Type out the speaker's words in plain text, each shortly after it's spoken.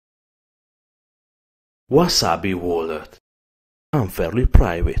Wasabi wallet. Unfairly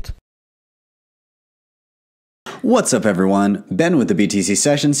private. What's up, everyone? Ben with the BTC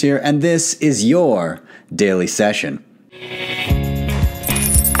Sessions here, and this is your daily session.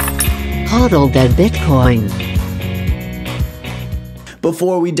 Hodl that Bitcoin.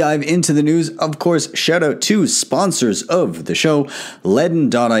 Before we dive into the news, of course, shout out to sponsors of the show,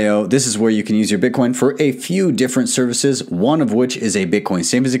 Ledn.io. This is where you can use your Bitcoin for a few different services, one of which is a Bitcoin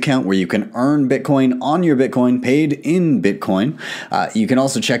savings account where you can earn Bitcoin on your Bitcoin paid in Bitcoin. You can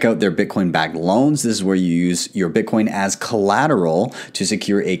also check out their Bitcoin-backed loans. This is where you use your Bitcoin as collateral to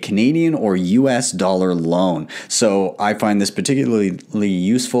secure a Canadian or US dollar loan. So I find this particularly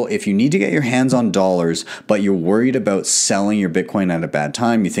useful if you need to get your hands on dollars, but you're worried about selling your Bitcoin at a bad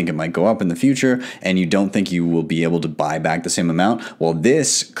time, you think it might go up in the future, and you don't think you will be able to buy back the same amount. Well,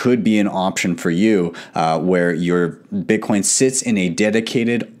 this could be an option for you where your Bitcoin sits in a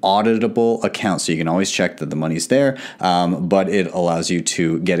dedicated auditable account. So you can always check that the money's there, but it allows you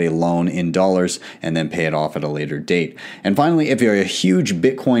to get a loan in dollars and then pay it off at a later date. And finally, if you're a huge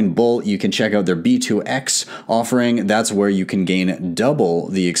Bitcoin bull, you can check out their B2X offering. That's where you can gain double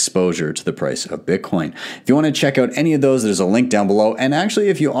the exposure to the price of Bitcoin. If you want to check out any of those, there's a link down below. And actually,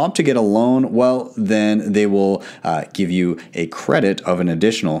 if you opt to get a loan, well, then they will give you a credit of an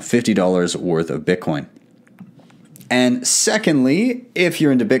additional $50 worth of Bitcoin. And secondly, if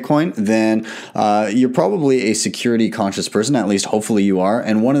you're into Bitcoin, then you're probably a security conscious person, at least hopefully you are.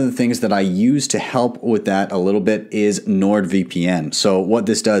 And one of the things that I use to help with that a little bit is NordVPN. So what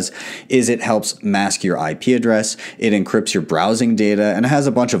this does is it helps mask your IP address, it encrypts your browsing data, and it has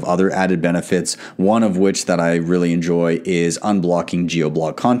a bunch of other added benefits, one of which that I really enjoy is unblocking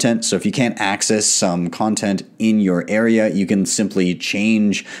geoblock content. So if you can't access some content in your area, you can simply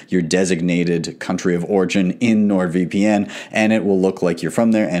change your designated country of origin in NordVPN, and it will look like you're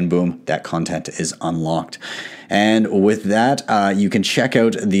from there, and boom, that content is unlocked. And with that, you can check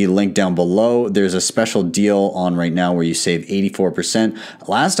out the link down below. There's a special deal on right now where you save 84%.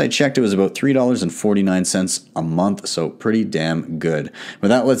 Last I checked, it was about $3.49 a month, so pretty damn good. With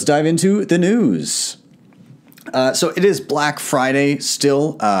that, let's dive into the news. So it is Black Friday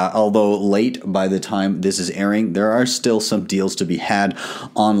still, although late by the time this is airing. There are still some deals to be had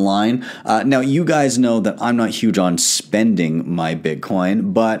online. Now, you guys know that I'm not huge on spending my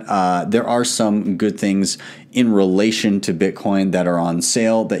Bitcoin, but there are some good things in relation to Bitcoin that are on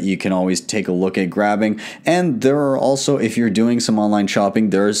sale that you can always take a look at grabbing. And there are also, if you're doing some online shopping,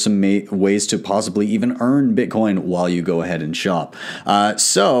 there are some ways to possibly even earn Bitcoin while you go ahead and shop.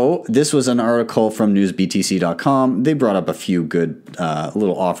 So this was an article from NewsBTC.com. They brought up a few good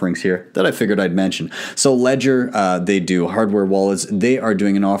little offerings here that I figured I'd mention. So Ledger, they do hardware wallets. They are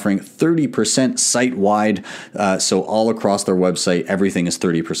doing an offering 30% site-wide. So all across their website, everything is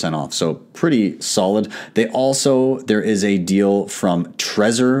 30% off. So pretty solid. There is a deal from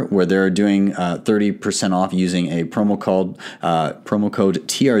Trezor where they're doing 30% off using a promo code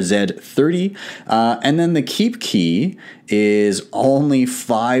TRZ30. And then the Keep Key is only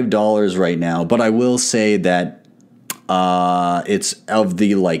 $5 right now, but I will say that it's of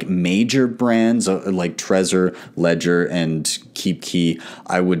the major brands like Trezor, Ledger, and Keep Key.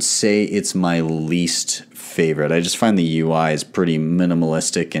 I would say it's my least favorite. I just find the UI is pretty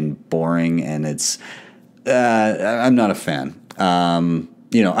minimalistic and boring, and it's I'm not a fan.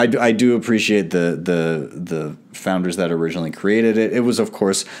 I do appreciate the founders that originally created it. It was, of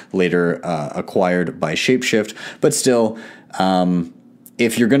course, later acquired by Shapeshift, but still,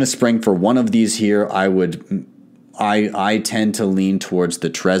 if you're going to spring for one of these here, I tend to lean towards the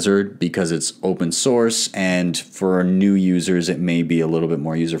Trezor because it's open source, and for new users, it may be a little bit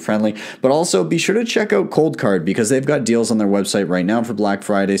more user-friendly. But also, be sure to check out Cold Card because they've got deals on their website right now for Black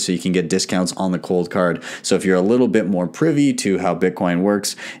Friday, so you can get discounts on the Cold Card. So if you're a little bit more privy to how Bitcoin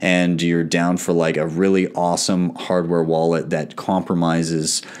works and you're down for a really awesome hardware wallet that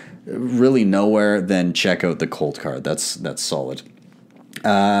compromises really nowhere, then check out the Cold Card. That's solid.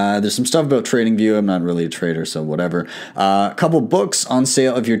 There's some stuff about TradingView. I'm not really a trader, so whatever. A couple books on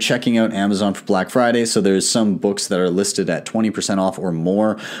sale if you're checking out Amazon for Black Friday. So there's some books that are listed at 20% off or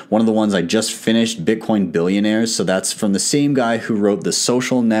more. One of the ones I just finished, Bitcoin Billionaires. So that's from the same guy who wrote The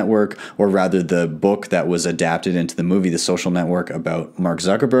Social Network, or rather the book that was adapted into the movie The Social Network about Mark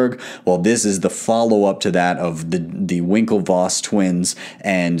Zuckerberg. Well, this is the follow-up to that of the Winklevoss twins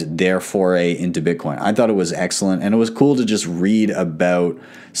and their foray into Bitcoin. I thought it was excellent, and it was cool to just read about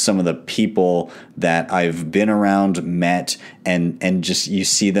some of the people that I've been around, met, and just you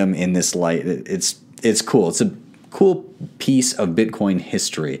see them in this light. It's cool. It's a cool piece of Bitcoin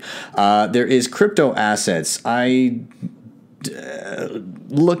history. There is crypto assets. I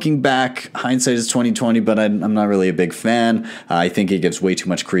looking back, hindsight is 2020, but I'm not really a big fan. I think it gives way too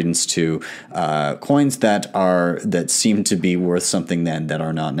much credence to coins that seem to be worth something then that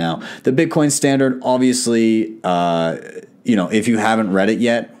are not now. The Bitcoin Standard, obviously, if you haven't read it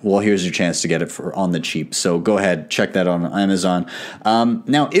yet, well, here's your chance to get it on the cheap. So go ahead, check that on Amazon.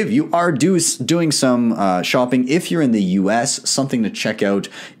 Now, if you are doing some shopping, if you're in the US, something to check out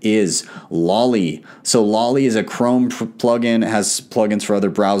is Lolly. So Lolly is a Chrome plugin. It has plugins for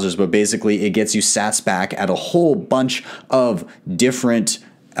other browsers, but basically it gets you sats back at a whole bunch of different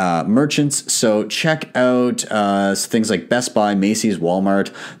merchants. So check out things like Best Buy, Macy's,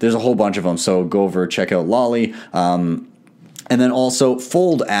 Walmart. There's a whole bunch of them. So go over, check out Lolly. And then also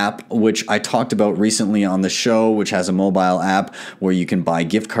Fold app, which I talked about recently on the show, which has a mobile app where you can buy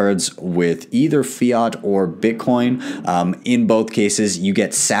gift cards with either fiat or Bitcoin. In both cases, you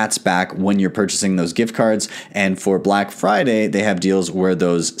get sats back when you're purchasing those gift cards. And for Black Friday, they have deals where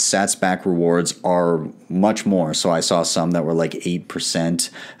those sats back rewards are much more. So I saw some that were like 8%.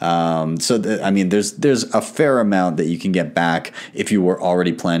 There's a fair amount that you can get back if you were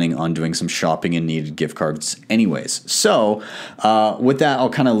already planning on doing some shopping and needed gift cards anyways. So with that, I'll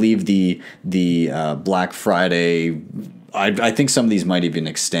kind of leave the Black Friday. I think some of these might even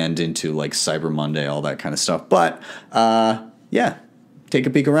extend into like Cyber Monday, all that kind of stuff. But yeah. Take a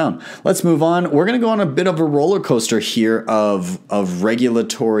peek around. Let's move on. We're going to go on a bit of a roller coaster here of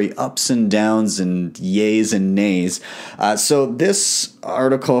regulatory ups and downs and yays and nays. So this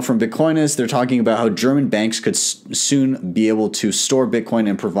article from Bitcoinist, they're talking about how German banks could soon be able to store Bitcoin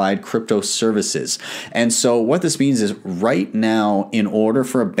and provide crypto services. And so what this means is right now, in order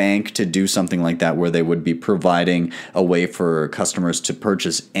for a bank to do something like that, where they would be providing a way for customers to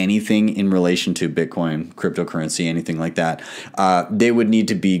purchase anything in relation to Bitcoin, cryptocurrency, anything like that, they would need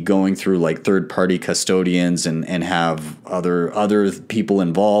to be going through like third-party custodians and have other people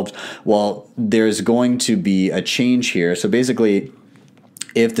involved. Well, there's going to be a change here. So basically,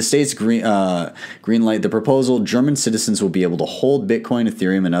 if the states greenlight the proposal, German citizens will be able to hold Bitcoin,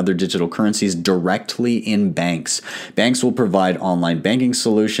 Ethereum, and other digital currencies directly in banks. Banks will provide online banking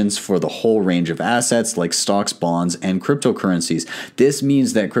solutions for the whole range of assets like stocks, bonds, and cryptocurrencies. This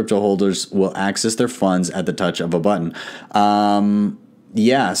means that crypto holders will access their funds at the touch of a button.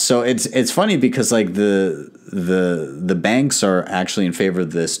 Yeah, so it's funny because like the banks are actually in favor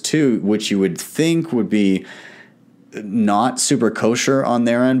of this too, which you would think would be not super kosher on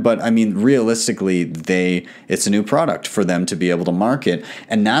their end, but I mean realistically it's a new product for them to be able to market,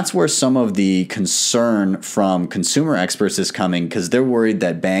 and that's where some of the concern from consumer experts is coming, because they're worried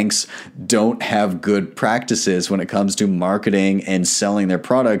that banks don't have good practices when it comes to marketing and selling their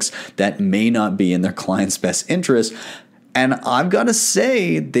products that may not be in their clients' best interest. And I've got to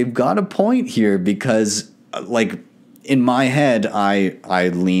say, they've got a point here, because like in my head, I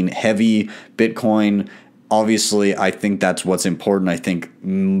lean heavy Bitcoin. Obviously, I think that's what's important. I think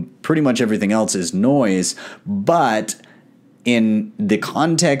pretty much everything else is noise. But in the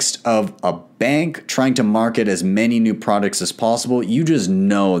context of a bank trying to market as many new products as possible, you just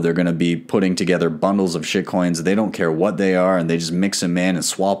know they're going to be putting together bundles of shitcoins. They don't care what they are, and they just mix them in and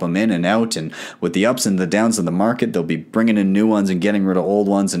swap them in and out. And with the ups and the downs of the market, they'll be bringing in new ones and getting rid of old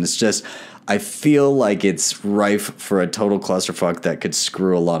ones. And it's just, I feel like it's rife for a total clusterfuck that could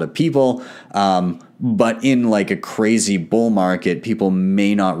screw a lot of people. But in like a crazy bull market, people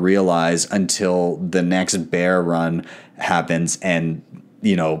may not realize until the next bear run happens and,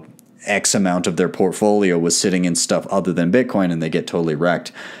 X amount of their portfolio was sitting in stuff other than Bitcoin, and they get totally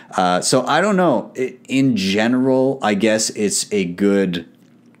wrecked. So I don't know. In general, I guess it's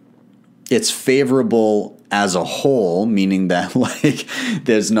favorable as a whole, meaning that like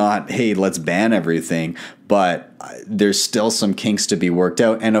there's not, hey, let's ban everything, but there's still some kinks to be worked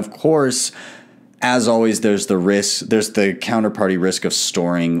out. And of course, as always, there's the counterparty risk of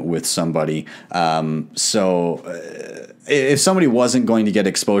storing with somebody. If somebody wasn't going to get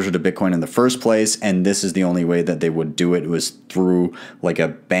exposure to Bitcoin in the first place, and this is the only way that they would do it, was through like a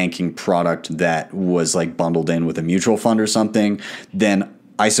banking product that was like bundled in with a mutual fund or something, then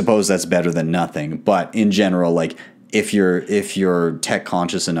I suppose that's better than nothing. But in general, like if you're tech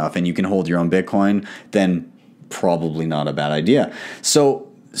conscious enough and you can hold your own Bitcoin, then probably not a bad idea. So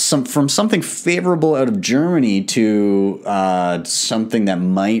from something favorable out of Germany to something that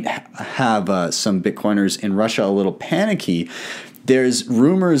might have some Bitcoiners in Russia a little panicky, there's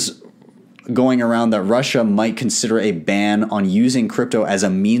rumors going around that Russia might consider a ban on using crypto as a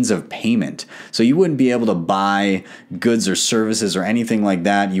means of payment. So you wouldn't be able to buy goods or services or anything like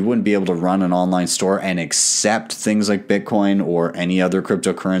that. You wouldn't be able to run an online store and accept things like Bitcoin or any other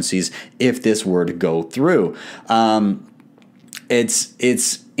cryptocurrencies if this were to go through.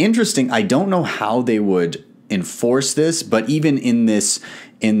 It's interesting. I don't know how they would enforce this, but even in this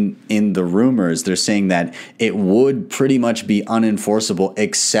in the rumors, they're saying that it would pretty much be unenforceable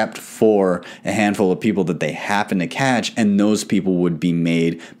except for a handful of people that they happen to catch, and those people would be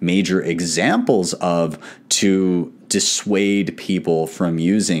made major examples of to dissuade people from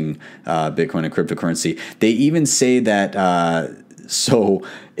using Bitcoin and cryptocurrency. They even say that so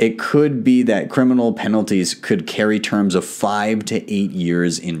it could be that criminal penalties could carry terms of 5 to 8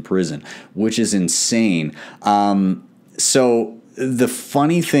 years in prison, which is insane. So the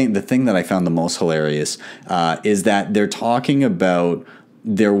funny thing, the thing that I found the most hilarious is that they're talking about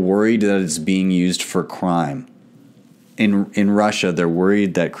they're worried that it's being used for crime. In Russia, they're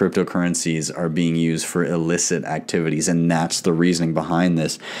worried that cryptocurrencies are being used for illicit activities, and that's the reasoning behind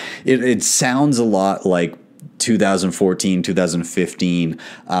this. It sounds a lot like 2014, 2015,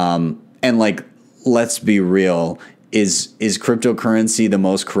 and like, let's be real, is cryptocurrency the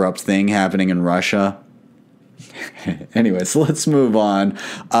most corrupt thing happening in Russia? Anyways, let's move on.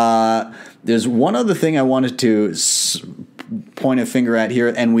 There's one other thing I wanted to point a finger at here,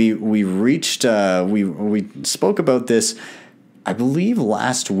 and we reached we spoke about this, I believe,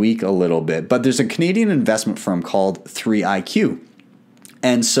 last week a little bit, but there's a Canadian investment firm called 3iQ.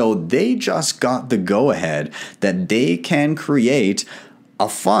 And so they just got the go-ahead that they can create a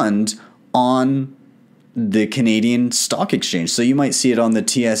fund on the Canadian Stock Exchange. So you might see it on the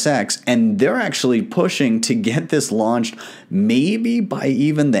TSX, and they're actually pushing to get this launched maybe by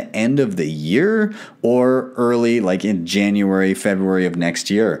even the end of the year or early, like in January, February of next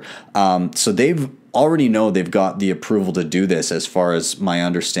year. So they've already know they've got the approval to do this as far as my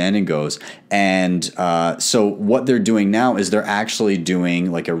understanding goes. And so what they're doing now is they're actually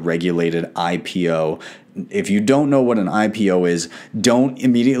doing like a regulated IPO. If you don't know what an IPO is, don't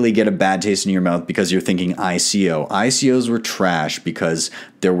immediately get a bad taste in your mouth because you're thinking ICO. ICOs were trash because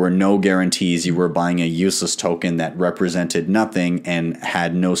there were no guarantees. You were buying a useless token that represented nothing and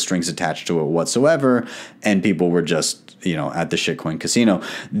had no strings attached to it whatsoever, and people were just, you know, at the shitcoin casino.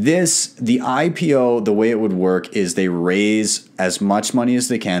 The IPO, the way it would work is they raise as much money as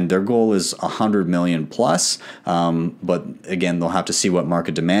they can. Their goal is 100 million plus, but again, they'll have to see what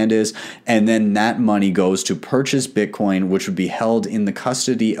market demand is, and then that money goes to purchase Bitcoin, which would be held in the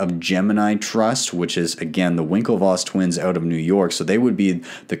custody of Gemini Trust, which is, again, the Winklevoss twins out of New York. So they would be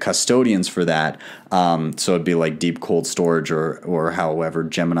the custodians for that. So it'd be like deep cold storage or however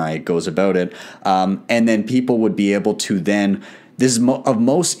Gemini goes about it. And then people would be able to then, this is of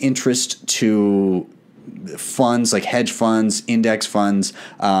most interest to funds like hedge funds, index funds,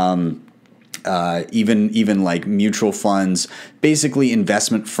 even like mutual funds, basically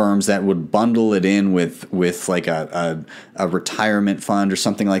investment firms that would bundle it in with like a retirement fund or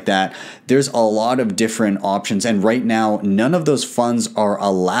something like that. There's a lot of different options, and right now none of those funds are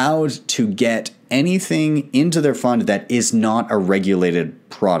allowed to get anything into their fund that is not a regulated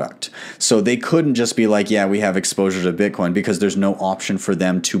product. So they couldn't just be like, yeah, we have exposure to Bitcoin, because there's no option for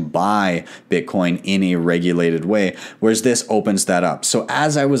them to buy Bitcoin in a regulated way, whereas this opens that up. So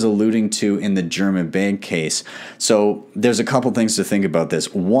as I was alluding to in the German bank case, so there's a couple things to think about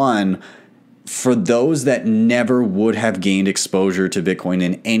this. One, for those that never would have gained exposure to Bitcoin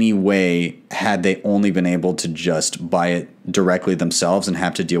in any way had they only been able to just buy it directly themselves and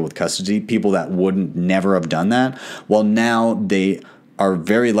have to deal with custody, people that wouldn't never have done that, well, now they are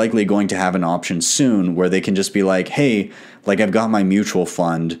very likely going to have an option soon where they can just be like, hey, like, I've got my mutual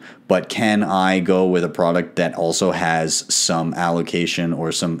fund, but can I go with a product that also has some allocation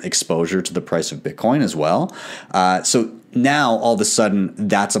or some exposure to the price of Bitcoin as well? So now all of a sudden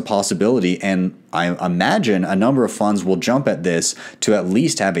that's a possibility, and I imagine a number of funds will jump at this to at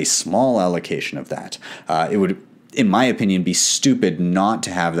least have a small allocation of that. It would, in my opinion, be stupid not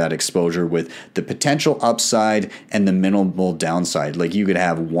to have that exposure with the potential upside and the minimal downside. Like, you could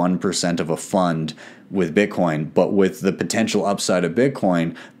have 1% of a fund with Bitcoin, but with the potential upside of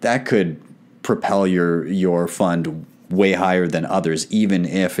Bitcoin, that could propel your fund way higher than others, even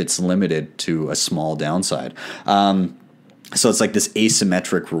if it's limited to a small downside. So it's like this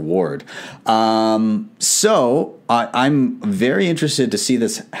asymmetric reward. So I'm very interested to see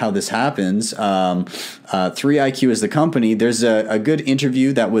how this happens. 3iQ is the company. There's a good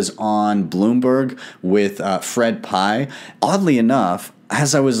interview that was on Bloomberg with Fred Pye. Oddly enough,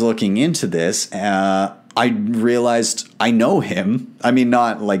 as I was looking into this, I realized I know him. I mean,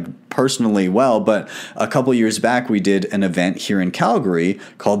 not like personally well, but a couple years back we did an event here in Calgary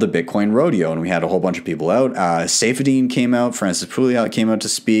called the Bitcoin Rodeo, and we had a whole bunch of people out. Saifedean came out, Francis Pouliot came out to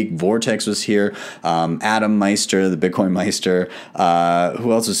speak, Vortex was here, Adam Meister, the Bitcoin Meister,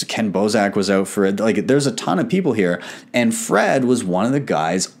 who else was, Ken Bozak was out for it. Like, there's a ton of people here, and Fred was one of the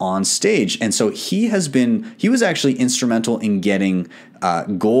guys on stage, and so he was actually instrumental in getting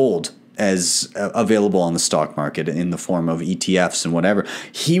gold as available on the stock market in the form of ETFs and whatever.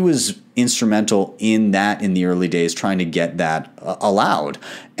 He was instrumental in that in the early days, trying to get that allowed.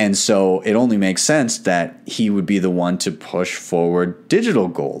 And so it only makes sense that he would be the one to push forward digital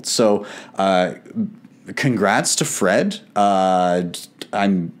gold. So congrats to Fred.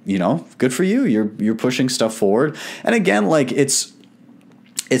 I'm, good for you. You're pushing stuff forward. And again, like it's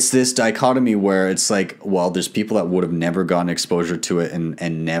this dichotomy where it's like, well, there's people that would have never gotten exposure to it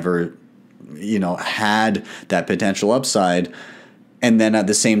and never, had that potential upside. And then at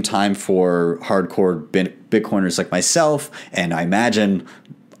the same time, for hardcore Bitcoiners like myself, and I imagine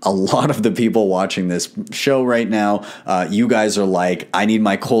a lot of the people watching this show right now, you guys are like, I need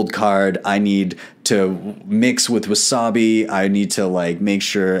my cold card. I need to mix with Wasabi. I need to make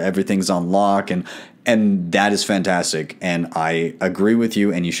sure everything's on lock. And that is fantastic. And I agree with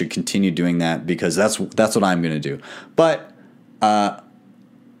you, and you should continue doing that, because that's what I'm going to do. But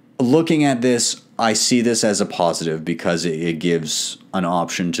looking at this, I see this as a positive, because it gives an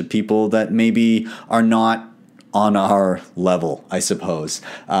option to people that maybe are not on our level, I suppose.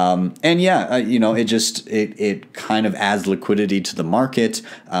 It kind of adds liquidity to the market,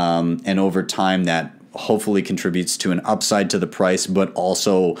 and over time that hopefully contributes to an upside to the price, but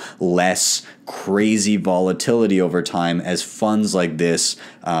also less crazy volatility over time as funds like this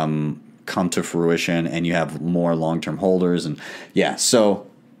come to fruition and you have more long-term holders. And so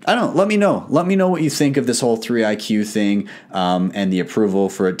I don't know. Let me know. Let me know what you think of this whole 3IQ thing, and the approval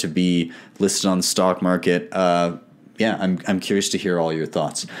for it to be listed on the stock market. I'm curious to hear all your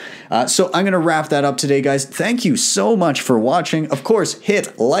thoughts. So I'm going to wrap that up today, guys. Thank you so much for watching. Of course,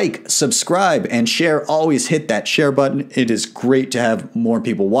 hit like, subscribe, and share. Always hit that share button. It is great to have more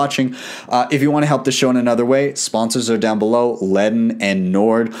people watching. If you want to help the show in another way, sponsors are down below, Ledn and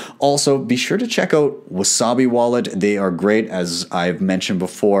Nord. Also, be sure to check out Wasabi Wallet. They are great, as I've mentioned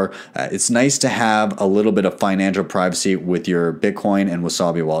before. It's nice to have a little bit of financial privacy with your Bitcoin, and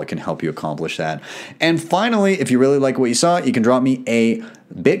Wasabi Wallet can help you accomplish that. And finally, if you really like what you saw, you can drop me a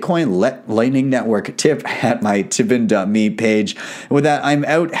Bitcoin Lightning Network tip at my tippin.me page. And with that, I'm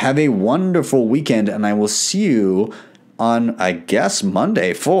out. Have a wonderful weekend, and I will see you on, I guess,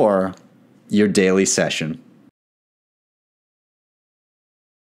 Monday for your daily session.